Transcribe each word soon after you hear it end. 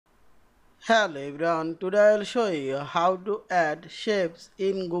Hello everyone, today I will show you how to add shapes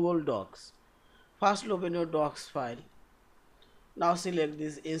in Google Docs. First open your Docs file. Now select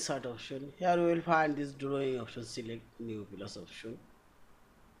this insert option. Here you will find this drawing option, select new plus option.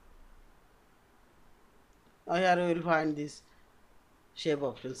 Now here you will find this shape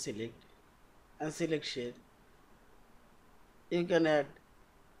option, select and select shape. You can add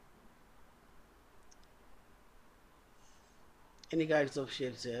any kinds of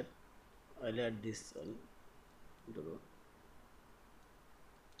shapes here. I'll add this one. Draw.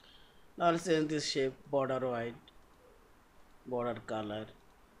 Now I'll change this shape, border white, border color.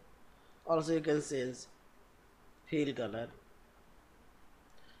 Also you can change fill color.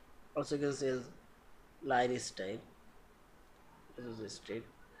 Also you can change line style. This is a straight.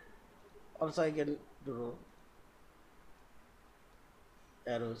 Also I can draw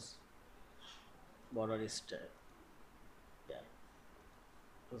arrows, border style. Yeah,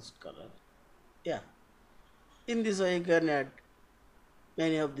 this color. Yeah, in this way you can add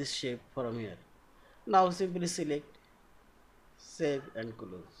many of this shape from here. Now simply select, save and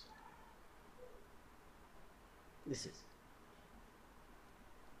close. This is,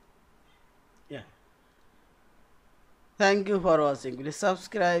 yeah. Thank you for watching. Please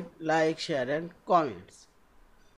subscribe, like, share and comments.